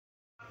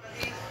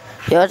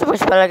Ya coba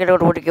sekali lagi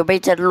di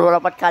baca dulu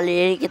rapat kali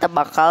ini kita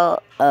bakal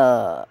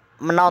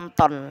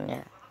menonton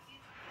ya.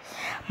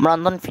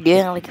 Menonton video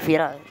yang lagi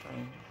viral.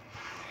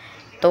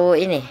 Tuh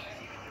ini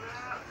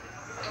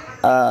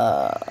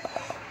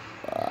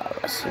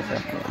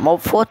mau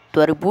vote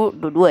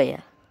 2022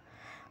 ya.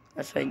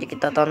 Langsung aja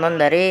kita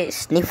tonton dari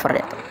Sniffer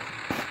ya.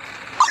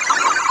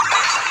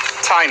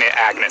 Tiny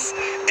Agnes,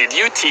 did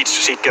you teach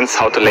chickens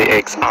how to lay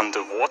eggs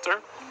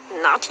underwater?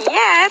 Not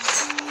yet.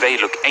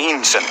 They look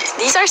ancient.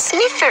 These are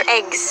sniffer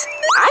eggs.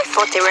 I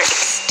thought they were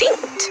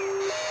extinct.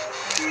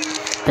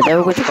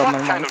 Padahal gue juga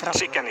What kind of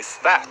chicken is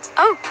that?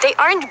 Oh, they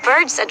aren't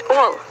birds at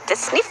all. The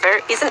sniffer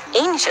is an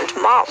ancient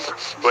mob.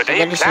 Were they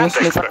Jadi plant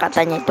Sniffer experts?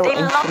 katanya itu They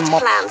ancient loved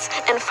mob plants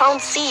and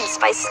found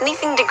seeds by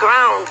sniffing the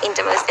ground in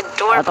the most atau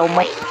adorable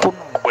mob way. kuno.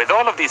 With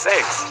all of these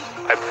eggs,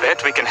 I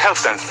bet we can help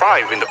them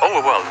thrive in the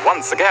overworld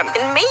once again.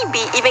 And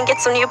maybe even get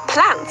some new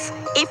plants,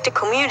 if the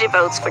community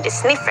votes for the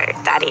sniffer,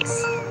 that is.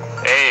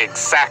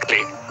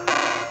 Exactly.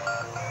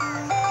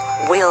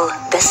 Will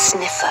the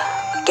sniffer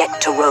get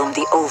to roam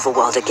the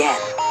overworld again?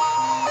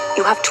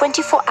 You have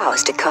 24 hours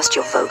to cast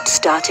your vote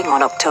starting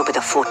on October the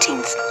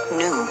 14th,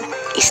 noon,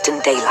 Eastern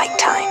Daylight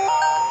Time.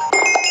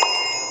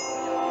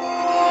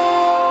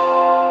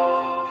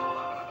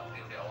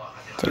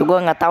 Jadi gue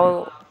nggak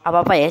tahu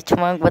apa-apa ya,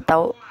 cuma gue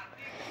tahu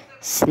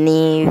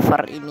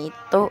Sniffer ini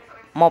tuh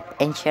mob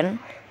ancient.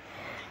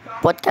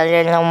 Buat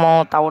kalian yang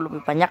mau tahu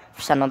lebih banyak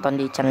bisa nonton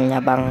di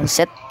channelnya Bang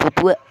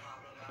Z22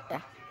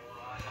 ya.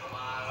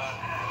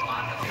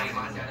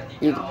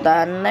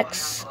 Kita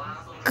next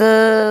ke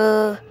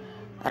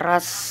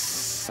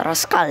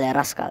Raskal ya,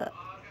 Raskal.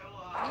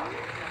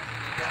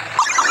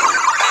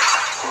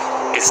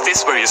 Is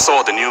this where you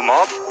saw the new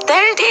mob?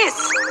 There it is.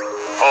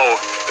 Oh,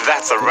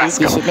 that's a Di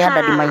rascal. sini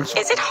ada di main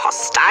Is it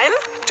hostile?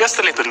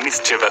 Just a little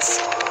mischievous.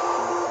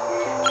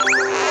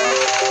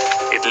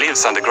 It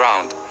lives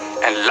underground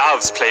and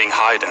loves playing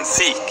hide and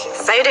seek.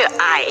 So do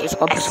I, Terus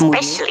kok bersembunyi?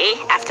 especially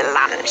after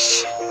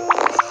lunch.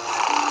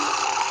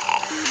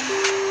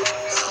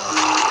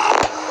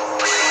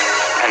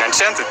 An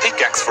enchanted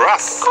pickaxe for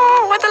us.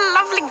 Oh, what a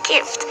lovely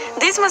gift.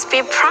 This must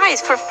be a prize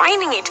for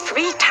finding it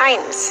 3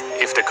 times.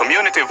 If the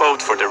community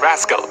vote for the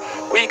rascal,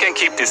 we can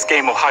keep this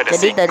game of hide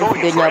and Jadi seek dari going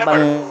videonya forever.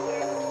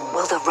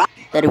 Will the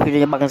dari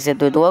videonya Bang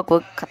Z22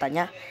 gue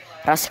katanya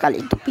Raskal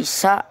itu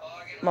bisa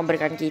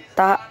memberikan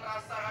kita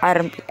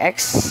Iron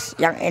Pickaxe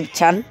yang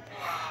enchant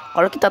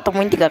kalau kita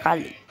temuin 3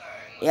 kali.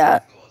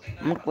 Ya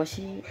menurut gue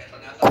sih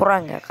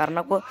kurang ya,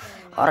 karena gue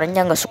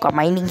orangnya nggak suka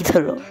mining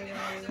gitu loh.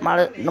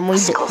 Malah nemuin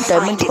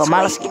diamond find juga its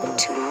malas way gitu.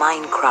 into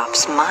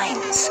Minecraft's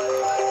mines?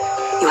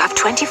 You have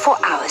 24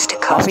 hours to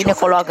cast Tapi ini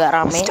your kalau vote agak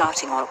rame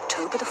starting on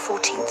October the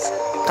 14th.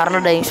 karena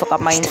ada yang suka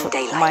main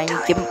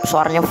game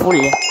suaranya full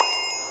ya.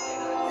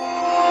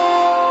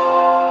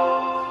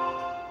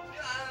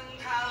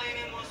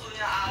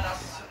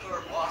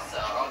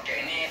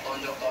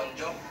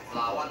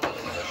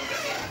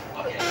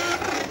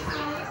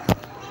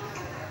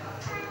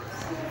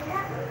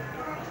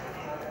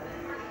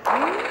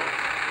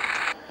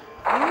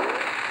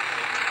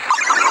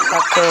 Kita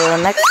ke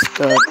next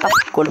ke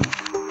Tough Golem.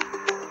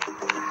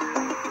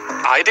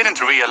 I didn't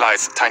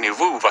realize Tiny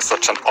Woo was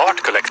such an art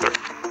collector.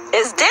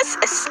 Is this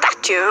a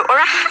statue or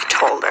a hat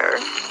holder?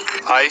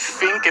 I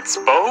think it's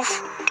both.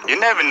 You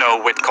never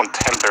know with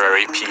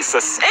contemporary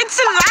pieces. It's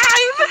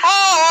alive!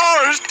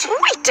 Art!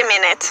 Wait a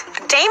minute.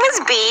 Damon's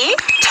bee?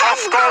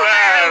 Tough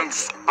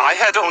golems! I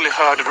had only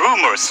heard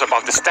rumors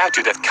about the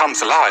statue that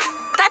comes alive.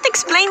 That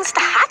explains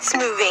the hats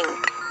moving.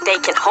 They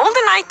can hold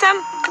an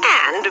item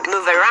and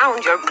move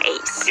around your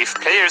base. If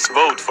players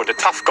vote for the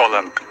Tough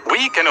Golem,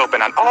 we can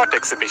open an art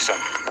exhibition.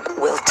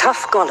 Will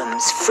tough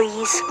golems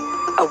freeze,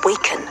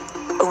 awaken,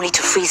 only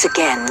to freeze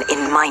again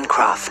in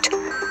Minecraft?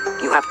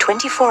 You have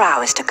 24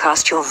 hours to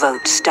cast your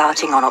vote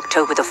starting on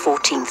October the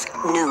 14th,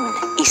 noon,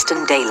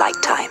 Eastern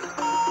Daylight Time.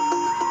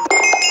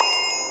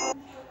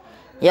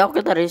 Ya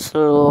oke, dari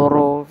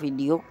seluruh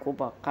video aku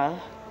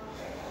bakal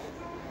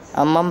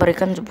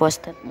memberikan sebuah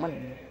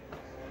statement.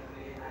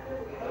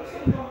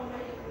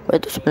 Gue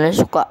itu sebenarnya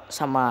suka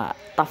sama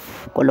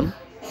Tough Golem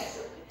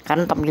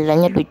karena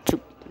tampilannya lucu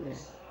gitu ya.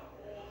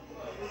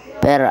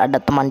 Biar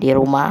ada teman di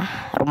rumah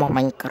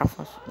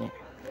Minecraft maksudnya.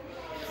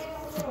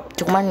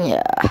 Cuman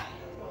ya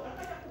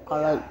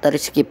kalau dari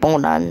segi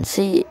penggunaan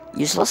sih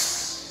useless.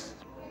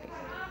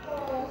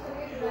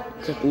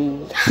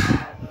 Jadi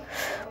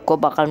gue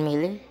bakal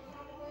milih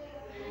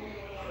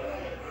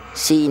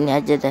si ini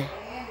aja deh,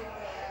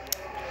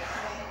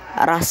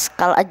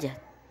 Raskal aja.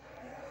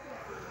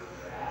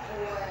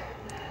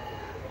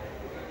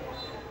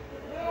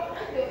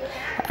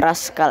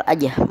 Raskal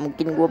aja,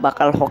 mungkin gue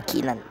bakal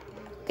hoki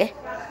nanti.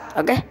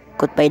 Oke,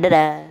 goodbye,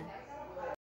 dadah.